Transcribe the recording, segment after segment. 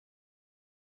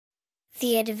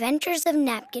The Adventures of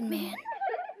Napkin Man.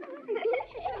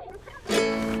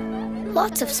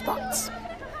 Lots of spots.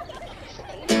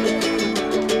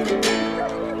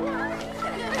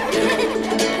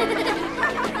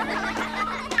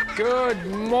 Good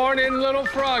morning, little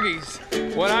froggies.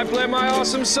 When I play my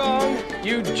awesome song,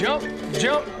 you jump,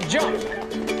 jump, jump.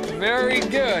 Very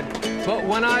good. But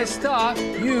when I stop,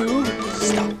 you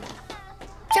stop.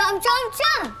 Jump, jump,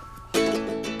 jump.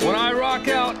 When I rock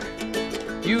out,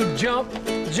 you jump,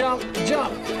 jump,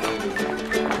 jump.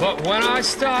 But when I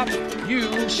stop,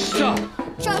 you stop.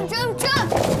 Jump, jump,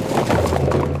 jump.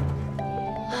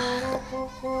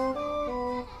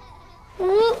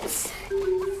 Oops.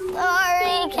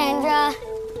 Sorry, Kendra.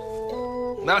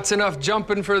 That's enough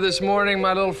jumping for this morning,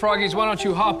 my little froggies. Why don't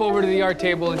you hop over to the art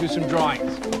table and do some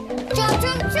drawings? Jump,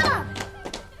 jump, jump.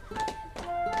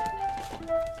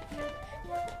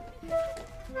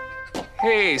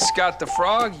 Hey, Scott the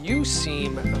Frog, you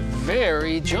seem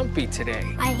very jumpy today.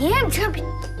 I am jumping.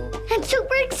 I'm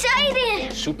super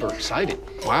excited. Super excited.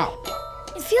 Wow.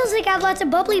 It feels like I have lots of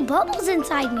bubbly bubbles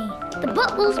inside me. The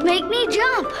bubbles make me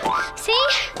jump. See?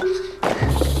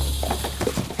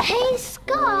 Hey,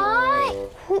 Scott.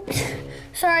 Oops.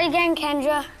 Sorry again,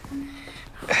 Kendra.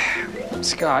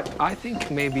 Scott, I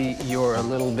think maybe you're a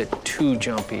little bit too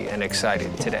jumpy and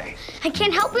excited today. I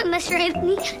can't help it, Mr.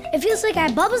 Anthony. It feels like I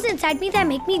have bubbles inside me that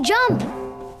make me jump.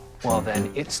 Well,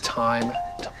 then it's time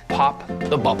to pop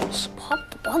the bubbles.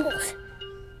 Pop the bubbles?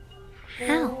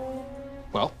 How?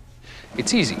 Well,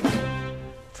 it's easy.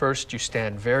 First, you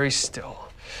stand very still.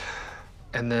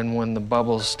 And then when the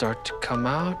bubbles start to come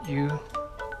out, you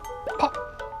pop.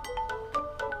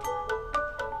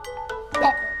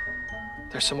 Pop.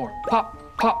 There's some more.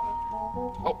 Pop, pop.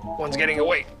 Oh, one's getting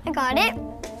away. I got it.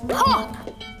 Pop.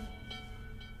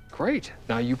 Great.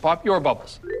 Now you pop your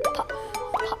bubbles. Pop,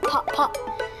 pop, pop, pop.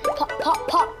 Pop, pop,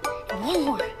 pop. And one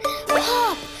more.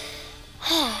 Pop.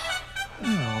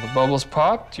 Oh, the bubbles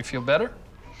popped. Do you feel better?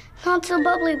 Not so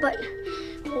bubbly, but...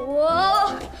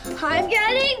 Whoa! I'm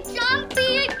getting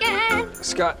jumpy again.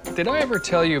 Scott, did I ever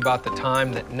tell you about the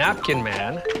time that Napkin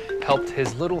Man helped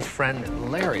his little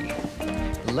friend Larry?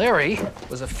 Larry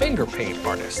was a finger paint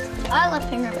artist. I love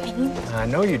finger painting. I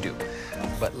know you do.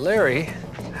 But Larry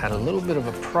had a little bit of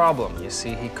a problem. You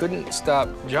see, he couldn't stop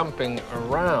jumping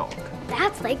around.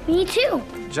 That's like me, too.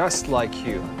 Just like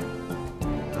you.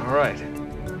 All right.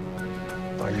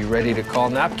 Are you ready to call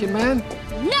Napkin Man?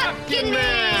 Napkin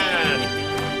Man!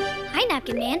 Hi,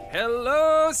 Napkin Man.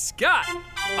 Hello, Scott.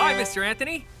 Hi, Mr.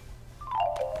 Anthony.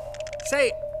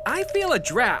 Say, I feel a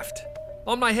draft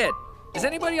on my head. Is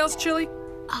anybody else chilly?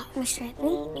 Mr.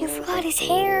 Anthony, you forgot his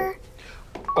hair.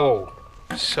 Oh,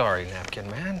 sorry, Napkin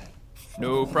Man.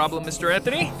 No problem, Mr.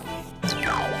 Anthony.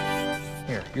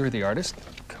 Here, you're the artist.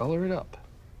 Color it up.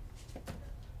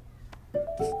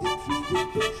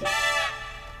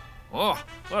 Oh,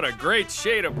 what a great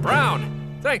shade of brown.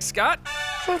 Thanks, Scott.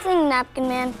 Sure thing, Napkin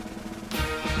Man.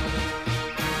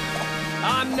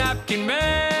 I'm Napkin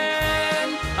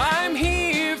Man. I'm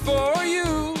here for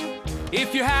you.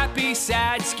 If you're happy,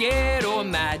 sad, scared, or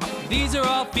mad, these are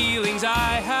all feelings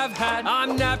I have had.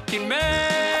 I'm Napkin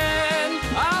Man.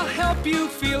 I'll help you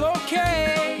feel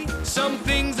okay. Some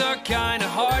things are kinda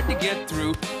hard to get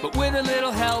through, but with a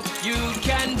little help, you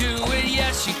can do it.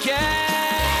 Yes, you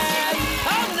can.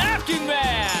 I'm Napkin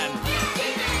Man.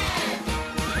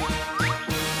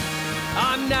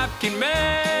 I'm Napkin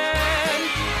Man.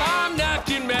 I'm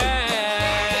Napkin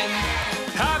Man.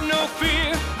 Have no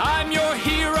fear. I'm your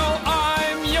hero.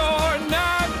 I'm your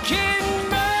Napkin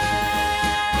Man.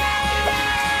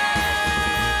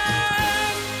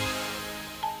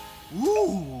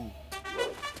 Ooh.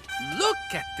 Look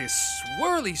at this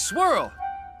swirly swirl.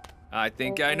 I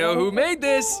think I know who made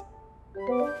this.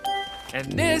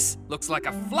 And this looks like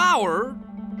a flower,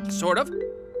 sort of.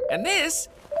 And this,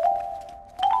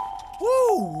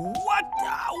 woo, what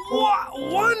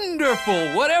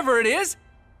wonderful, whatever it is.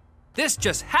 This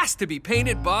just has to be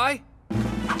painted by,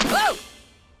 oh!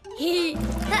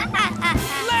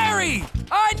 Larry,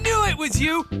 I knew it was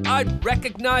you. I'd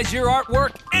recognize your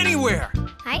artwork anywhere.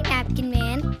 Hi, Napkin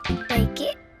Man. Like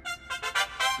it?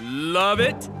 Love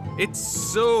it. It's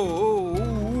so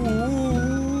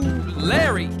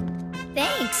Larry.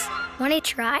 Thanks. Want to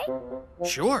try?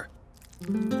 Sure.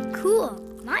 Cool.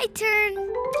 My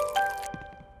turn.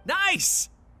 Nice.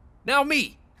 Now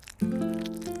me.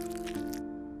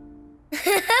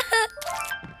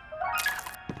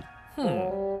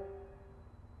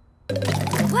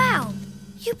 Wow,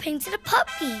 you painted a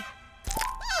puppy.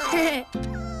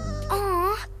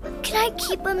 Aw, can I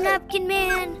keep him, Napkin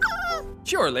Man?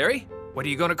 Sure, Larry. What are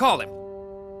you gonna call him?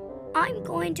 I'm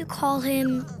going to call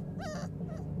him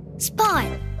Spot.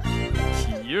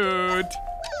 Cute.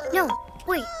 No,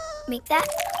 wait. Make that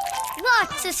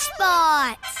lots of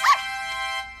spots.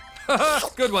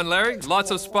 Good one, Larry.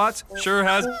 Lots of spots sure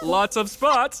has lots of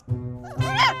spots.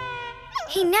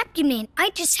 Hey, Napkin Man, I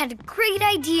just had a great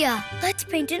idea. Let's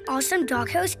paint an awesome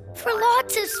doghouse for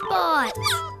lots of spots.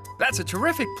 That's a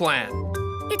terrific plan.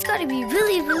 It's gotta be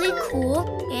really, really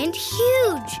cool and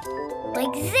huge.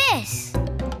 Like this.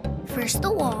 First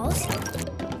the walls,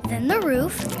 then the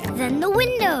roof, then the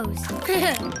windows.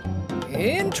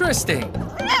 Interesting.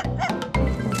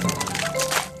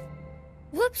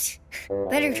 Whoops.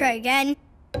 Better try again.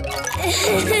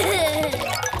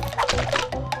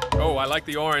 Oh, I like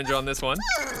the orange on this one.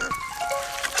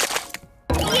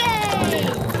 Yay!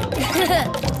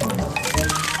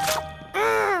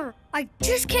 I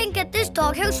just can't get this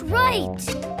doghouse right.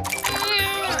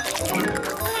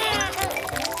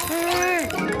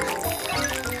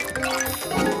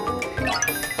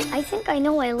 I think I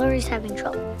know why Larry's having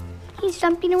trouble. He's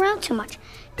jumping around too much.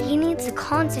 He needs to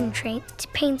concentrate to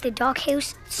paint the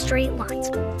doghouse straight lines.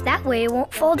 That way it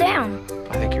won't fall down.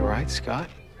 I think you're right, Scott.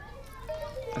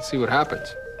 Let's see what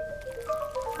happens.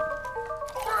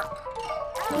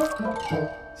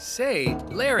 Say,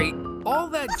 Larry, all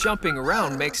that jumping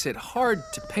around makes it hard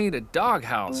to paint a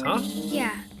doghouse, huh?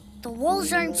 Yeah, the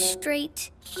walls aren't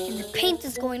straight, and the paint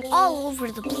is going all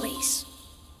over the place.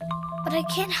 But I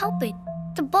can't help it.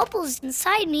 The bubbles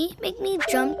inside me make me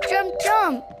jump, jump,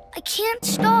 jump. I can't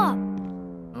stop.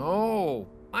 Oh,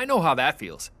 I know how that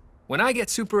feels. When I get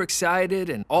super excited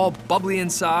and all bubbly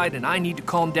inside and I need to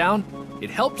calm down, it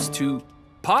helps to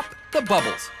pop the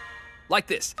bubbles. Like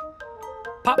this.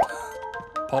 Pop,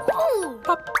 pop, Ooh.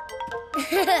 pop.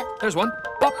 There's one.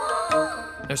 Pop.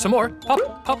 There's some more.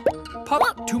 Pop, pop,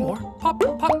 pop. Two more. Pop,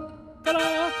 pop.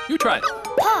 Ta-da! You try it.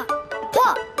 Pop,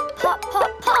 pop, pop,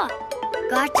 pop, pop.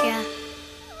 Gotcha.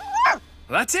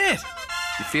 That's it.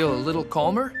 You feel a little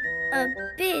calmer? A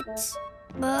bit,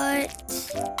 but...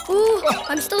 Ooh,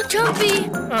 I'm still jumpy.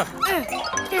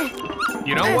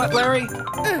 You know what, Larry?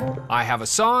 I have a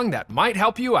song that might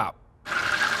help you out.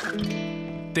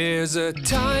 There's a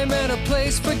time and a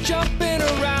place for jumping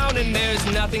around, and there's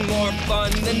nothing more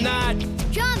fun than that.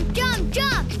 Jump, jump,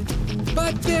 jump.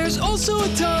 But there's also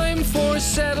a time for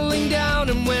settling down,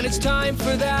 and when it's time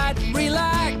for that,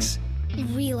 relax.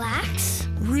 Relax?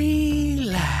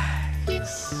 Relax.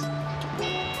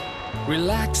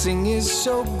 Relaxing is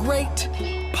so great.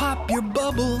 Pop your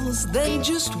bubbles, then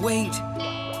just wait.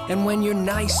 And when you're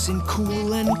nice and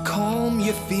cool and calm,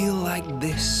 you feel like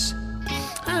this.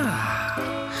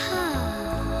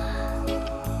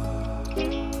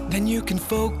 Then you can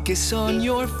focus on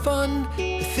your fun,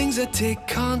 the things that take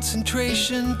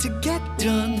concentration to get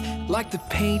done, like the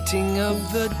painting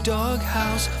of the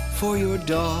doghouse for your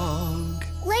dog.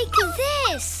 Like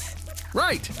this.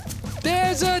 Right.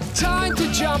 There's a time to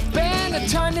jump and a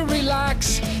time to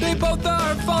relax. They both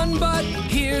are fun, but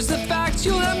here's the facts.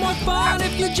 You'll have more fun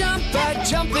if you jump at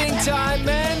jumping time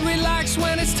and relax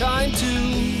when it's time to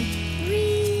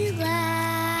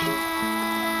Relax.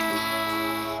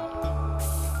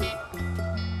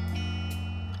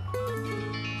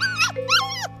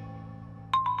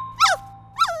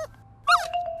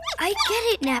 I get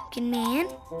it, Napkin Man.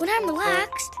 When I'm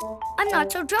relaxed, I'm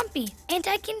not so jumpy, and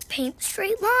I can paint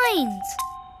straight lines.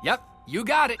 Yep, you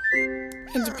got it.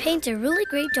 And to paint a really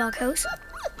great doghouse,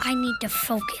 I need to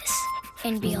focus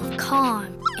and be all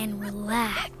calm and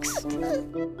relaxed.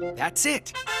 That's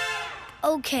it.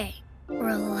 Okay,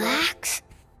 relax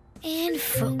and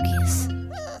focus.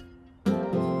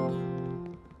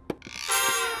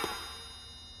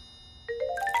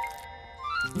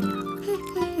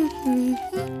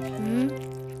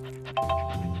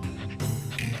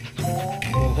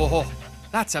 Oh,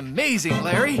 that's amazing,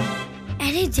 Larry.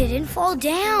 And it didn't fall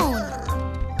down.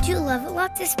 Do you love it,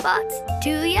 lots of spots?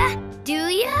 Do ya? Do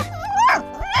ya?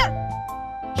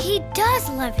 He does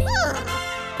love it.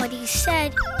 But he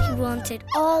said he wants it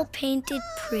all painted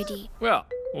pretty. Well,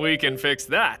 we can fix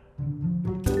that.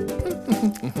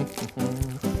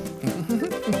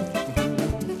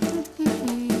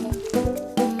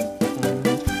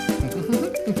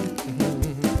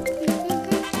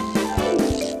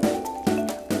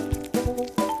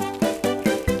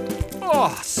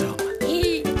 Awesome.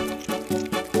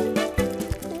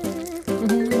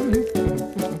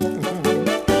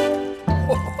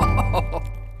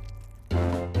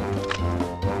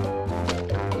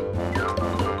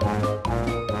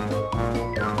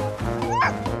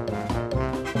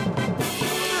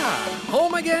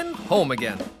 Home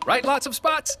again. Right, lots of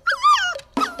spots?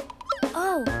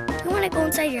 Oh, you want to go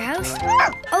inside your house?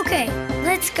 Okay,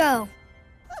 let's go.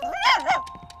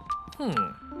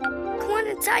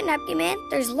 outside, Napkin Man.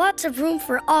 There's lots of room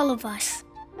for all of us.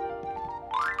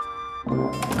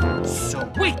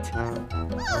 Sweet!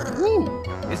 Ooh,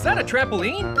 is that a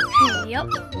trampoline? Yep.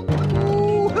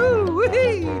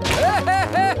 Woo-hoo-wee!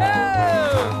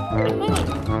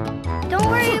 Don't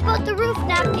worry about the roof,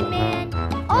 Napkin Man.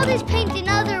 I'll just paint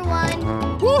another one.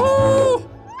 Woohoo!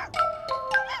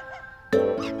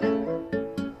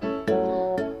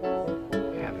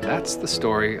 And that's the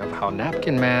story of how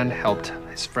Napkin Man helped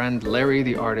his friend Larry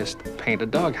the artist paint a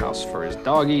doghouse for his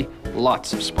doggy.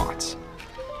 Lots of spots.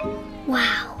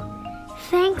 Wow.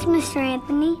 Thanks, Mr.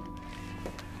 Anthony.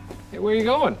 Hey, where are you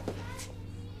going?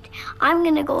 I'm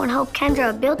gonna go and help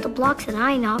Kendra build the blocks that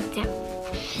I knocked down.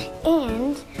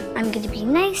 And I'm gonna be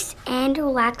nice and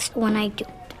relaxed when I do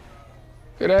it.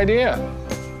 Good idea.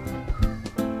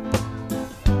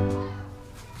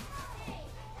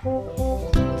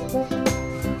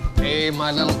 Hey,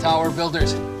 my little tower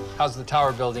builders. How's the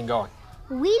tower building going?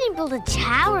 We didn't build a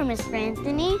tower, Mr.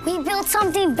 Anthony. We built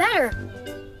something better.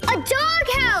 A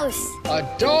doghouse!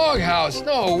 A doghouse?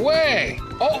 No way!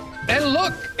 Oh, and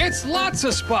look, it's lots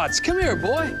of spots. Come here,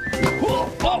 boy. Whoa,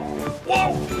 whoa,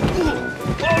 whoa!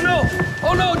 Oh no!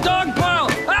 Oh no, dog pile!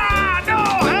 Ah, no!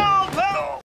 Help!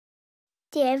 Help!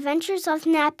 The Adventures of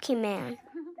Napkin Man.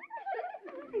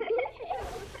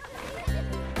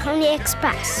 Pony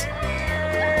Express.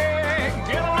 Hey,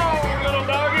 get along, little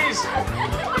doggies!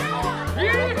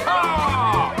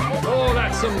 Yeehaw! Oh,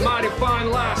 that's some mighty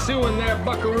fine lassoing there,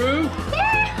 buckaroo.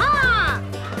 Yeehaw!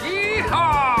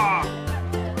 Yeehaw!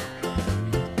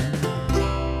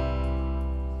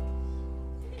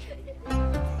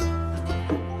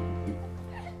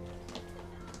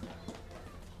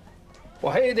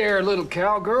 Well, hey there, little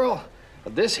cowgirl.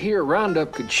 This here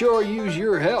roundup could sure use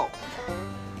your help.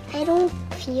 I don't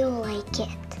feel like it.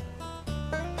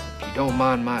 If you don't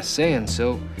mind my saying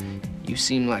so, you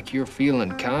seem like you're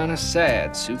feeling kinda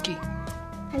sad, Suki.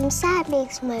 And sad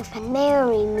makes my friend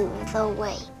Mary move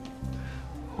away.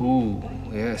 Ooh,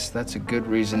 yes, that's a good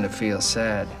reason to feel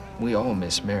sad. We all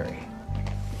miss Mary.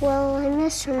 Well, I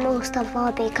miss her most of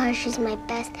all because she's my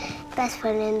best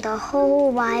friend in the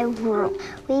whole wide world.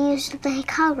 We used to play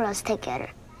cowgirls together.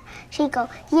 She'd go,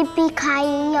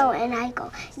 yippee-ki-yo, and I'd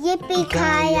go,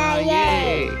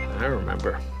 yippee-ki-yay. I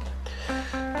remember.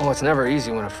 Oh, it's never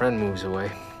easy when a friend moves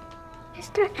away.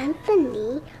 Mr.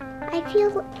 Anthony, I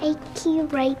feel achy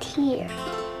right here.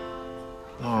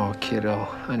 Oh, kiddo,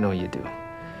 I know you do.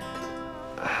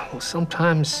 Well,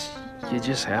 sometimes you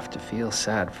just have to feel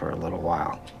sad for a little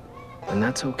while, and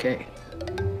that's okay.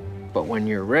 But when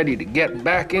you're ready to get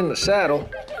back in the saddle,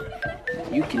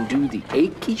 you can do the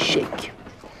achy shake.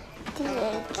 The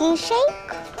achy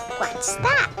shake? What's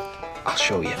that? I'll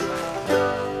show you.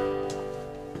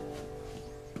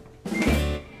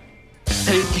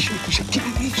 Achy, shaky,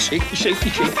 shaky, shaky, shaky, shaky,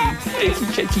 achy,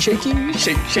 shaky, shaky,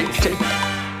 shake, shake, shake.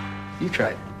 You try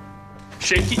it.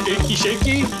 Shaky, achy,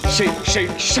 shaky, shake,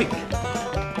 shake, shake.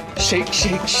 Shake,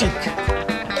 shake, shake.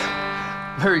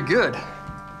 Very good.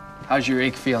 How's your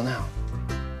ache feel now?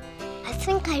 I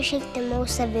think I shake the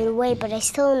most of it away, but I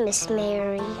still miss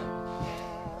Mary.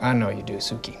 I know you do,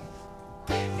 Suki.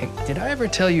 Hey, did I ever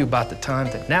tell you about the time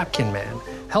that Napkin Man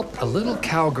helped a little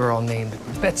cowgirl named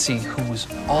Betsy who was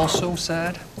also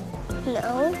sad?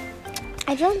 No,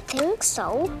 I don't think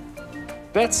so.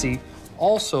 Betsy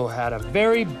also had a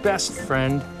very best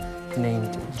friend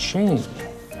named Jane.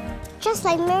 Just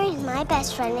like Mary's my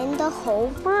best friend in the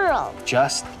whole world.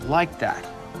 Just like that.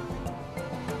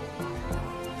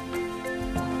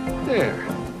 There.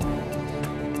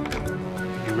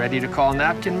 You ready to call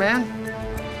Napkin Man?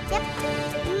 Yep.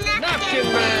 Napkin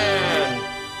Man!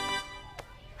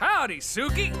 Howdy,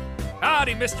 Suki.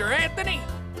 Howdy, Mr. Anthony.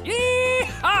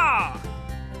 Yee-haw!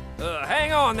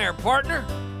 Hang on there, partner.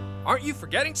 Aren't you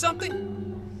forgetting something?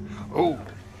 Oh,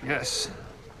 yes.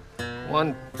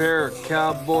 One pair of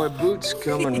cowboy boots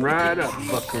coming right up,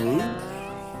 buckaroo.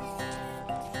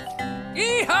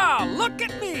 Yee-haw! Look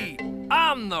at me!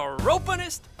 I'm the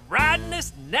ropinest,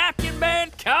 ridingest Napkin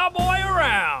Man cowboy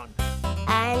around.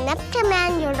 And Napkin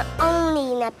Man, you're the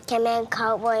only Napkin Man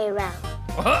cowboy around.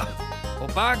 Well,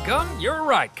 by gum, you're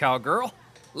right, cowgirl.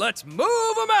 Let's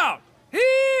move 'em out!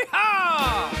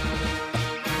 Hee-haw!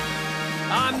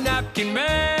 I'm Napkin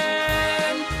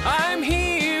Man. I'm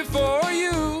here for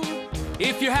you.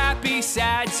 If you're happy,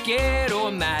 sad, scared,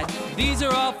 or mad, these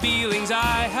are all feelings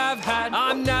I have had.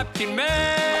 I'm Napkin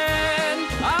Man.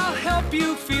 I'll help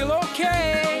you feel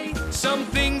okay. Some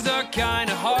things are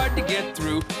kinda hard to get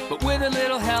through, but with a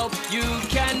little help, you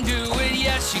can do it.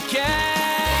 Yes, you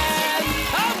can.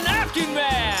 I'm Napkin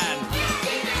Man.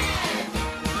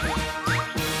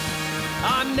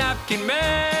 I'm Napkin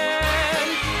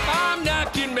Man.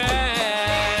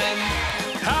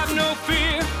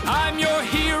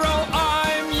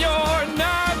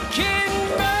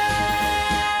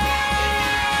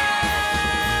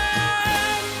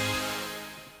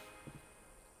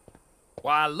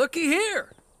 Why, looky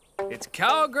here. It's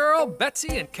Cowgirl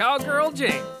Betsy and Cowgirl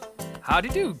Jane. Howdy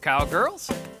do, cowgirls.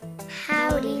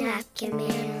 Howdy, Napkin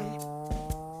Man.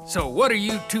 So what are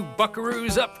you two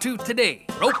buckaroos up to today?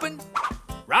 Roping?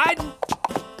 Riding?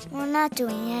 We're not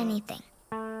doing anything.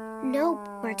 Nope,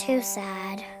 we're too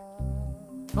sad.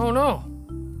 Oh, no.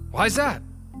 Why's that?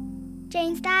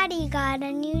 Jane's daddy got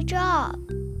a new job.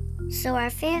 So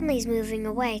our family's moving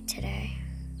away today.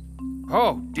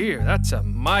 Oh, dear, that's a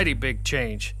mighty big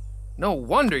change. No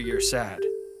wonder you're sad.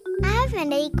 I have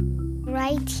an ache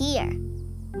right here.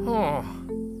 Oh,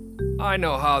 I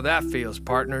know how that feels,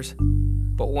 partners.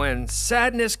 But when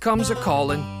sadness comes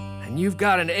a-calling and you've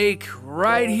got an ache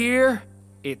right here,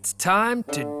 it's time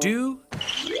to do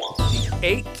the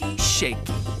achy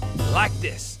shaky, like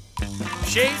this.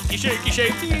 Shaky, shaky,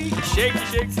 shaky, shaky,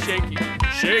 shaky, shaky.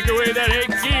 Shake away that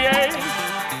achy ache.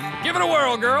 Give it a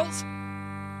whirl, girls.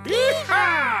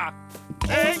 Yee-haw!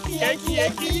 Achy, achy,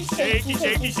 achy, shaky,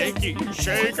 shaky, shaky.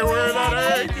 Shake away that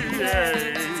achy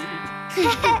ache.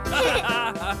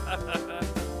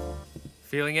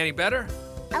 Feeling any better?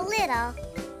 A little.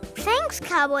 Thanks,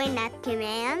 Cowboy Napkin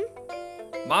Man.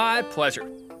 My pleasure.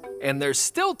 And there's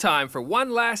still time for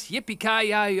one last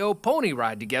yippee-ki-yi-yo pony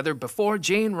ride together before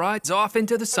Jane rides off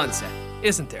into the sunset,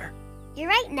 isn't there? You're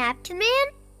right, Napkin Man.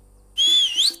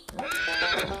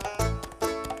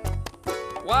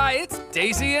 Why, it's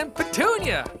Daisy and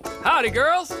Petunia. Howdy,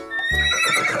 girls.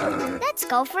 Let's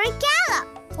go for a gallop.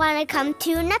 Wanna come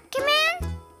too, Napkin Man?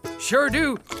 Sure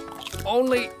do.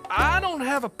 Only I don't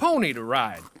have a pony to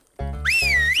ride.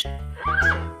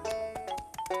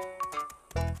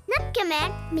 Napkin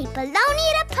Man, me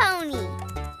baloney the pony.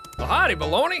 Well, howdy,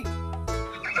 baloney.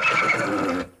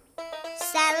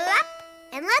 Saddle up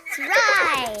and let's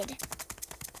ride.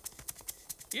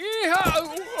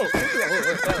 Yeehaw!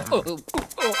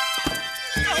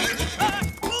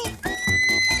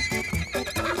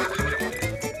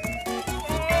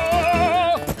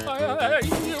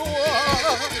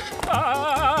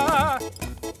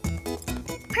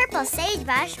 Purple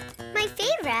sagebrush, my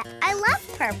favorite. I love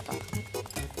purple.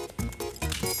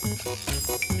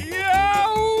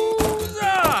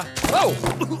 Yowza! Whoa!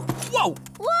 Whoa!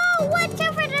 Whoa, watch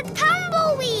out for the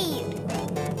tumbleweed!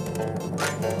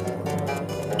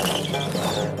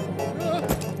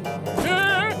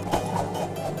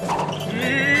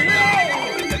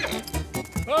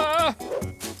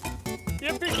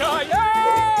 Yippee-ki-yay!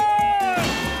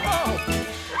 Oh.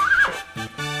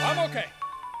 I'm okay.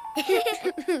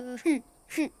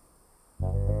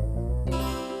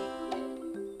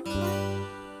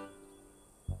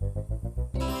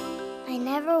 I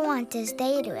never want this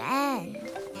day to end.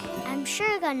 I'm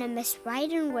sure gonna miss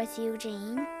riding with you,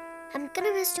 Jane. I'm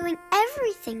gonna miss doing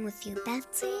everything with you,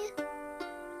 Betsy.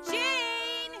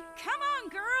 Jane! Come on,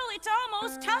 girl, it's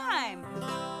almost time.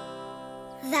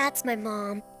 That's my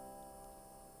mom.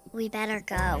 We better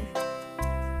go.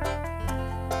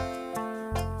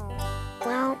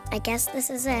 Well, I guess this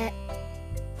is it.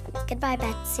 Goodbye,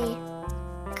 Betsy.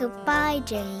 Goodbye,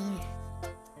 Jane.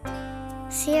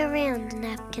 See you around,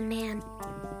 Napkin Man.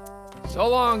 So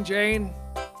long, Jane.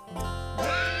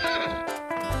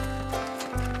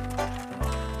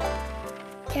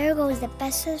 There goes the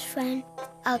bestest friend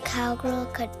a cowgirl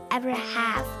could ever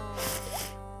have.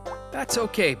 That's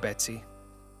okay, Betsy.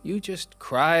 You just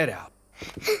cry it out.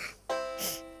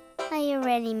 I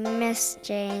already miss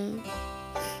Jane.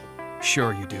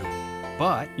 Sure you do.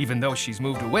 But even though she's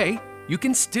moved away, you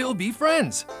can still be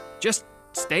friends. Just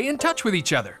stay in touch with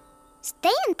each other.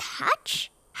 Stay in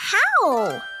touch?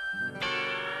 How?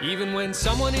 Even when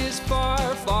someone is far,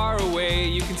 far away,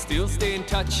 you can still stay in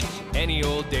touch any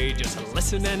old day. Just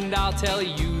listen and I'll tell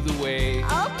you the way.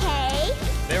 Okay.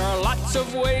 There are lots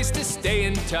of ways to stay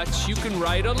in touch. You can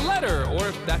write a letter, or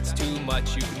if that's too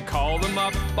much, you can call them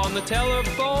up on the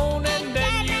telephone, and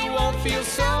then you won't feel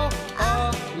so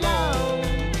alone.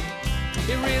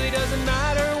 It really doesn't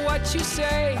matter what you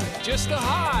say, just a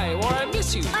hi or I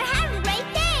miss you. Or have a great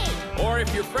day. Or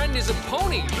if your friend is a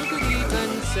pony, you could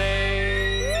even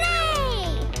say,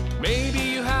 Nay. maybe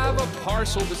you have a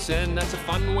parcel to send. That's a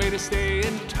fun way to stay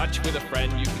in touch with a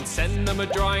friend. You can send them a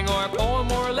drawing or a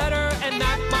poem or a letter, and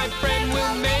that, my friend,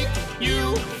 will make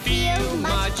you feel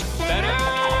much better.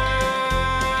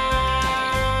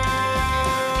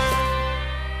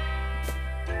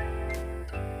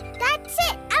 That's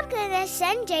it. I'm gonna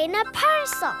send Jane a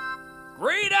parcel.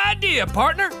 Great idea,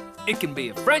 partner. It can be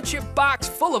a friendship box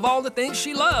full of all the things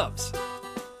she loves.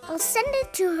 I'll send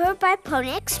it to her by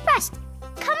Pony Express.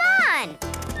 Come on!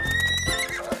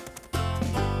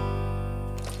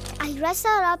 I dressed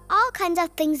out up all kinds of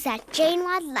things that Jane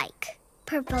would like.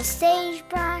 Purple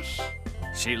sagebrush,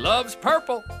 She loves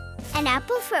purple. An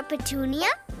apple for Petunia?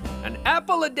 An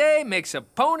apple a day makes a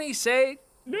pony say,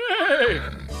 nay.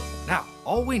 Now,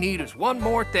 all we need is one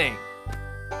more thing.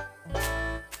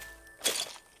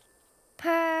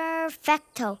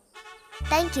 Perfecto.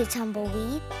 Thank you,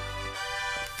 Tumbleweed.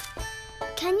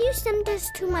 Can you send this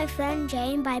to my friend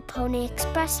Jane by Pony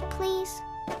Express, please?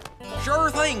 Sure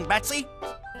thing, Betsy.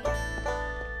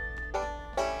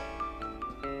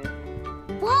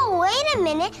 Whoa, wait a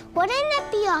minute. Wouldn't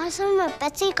it be awesome if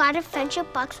Betsy got a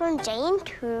friendship box from Jane,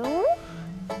 too?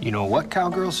 You know what,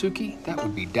 Cowgirl Suki? That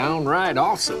would be downright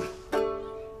awesome.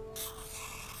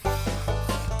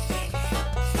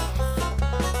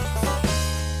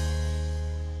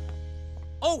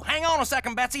 Oh, hang on a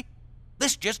second, Betsy.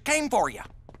 This just came for you.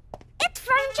 It's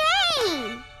from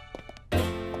Jane!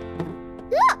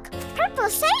 Look, purple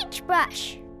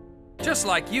sagebrush. Just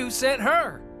like you sent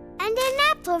her. And an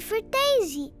apple for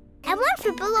Daisy. And one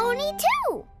for Baloney,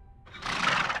 too.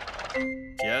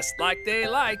 Just like they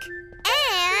like.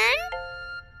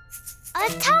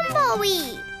 And a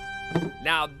tumbleweed.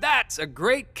 Now that's a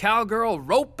great cowgirl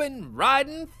roping,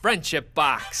 riding friendship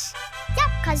box. Yep,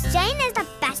 because Jane is the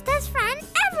bestest friend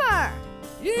ever.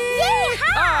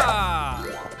 Yeehaw!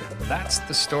 That's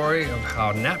the story of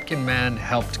how Napkin Man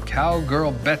helped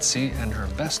Cowgirl Betsy and her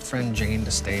best friend Jane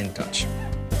to stay in touch.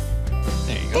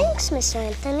 There you go. Thanks, Mr.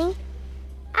 Anthony.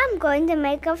 I'm going to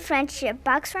make a friendship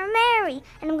box for Mary,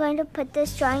 and I'm going to put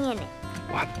this drawing in it.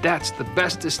 Well, that's the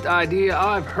bestest idea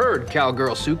I've heard,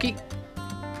 Cowgirl Suki.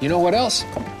 You know what else?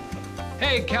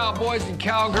 Hey, cowboys and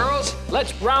cowgirls,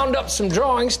 let's round up some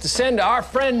drawings to send to our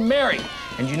friend Mary.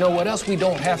 And you know what else? We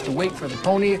don't have to wait for the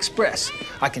Pony Express.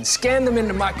 I can scan them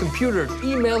into my computer and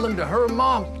email them to her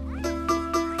mom.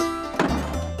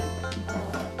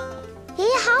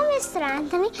 Yeehaw, Mr.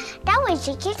 Anthony. That way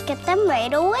she can get them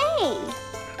right away.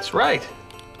 That's right.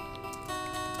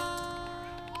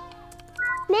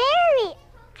 Mary!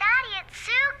 Daddy, it's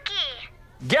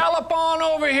Suki. Gallop on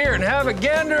over here and have a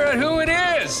gander at who it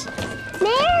is.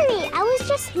 Mary, I was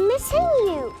just missing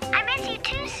you. I miss you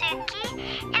too, Suki.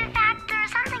 In fact,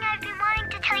 there's something I've been wanting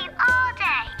to tell you all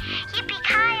day.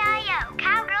 Yippee-ki-yi-yo,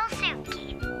 Cowgirl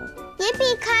Suki.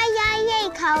 Yippee-ki-yay,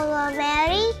 Cowgirl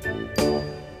Mary.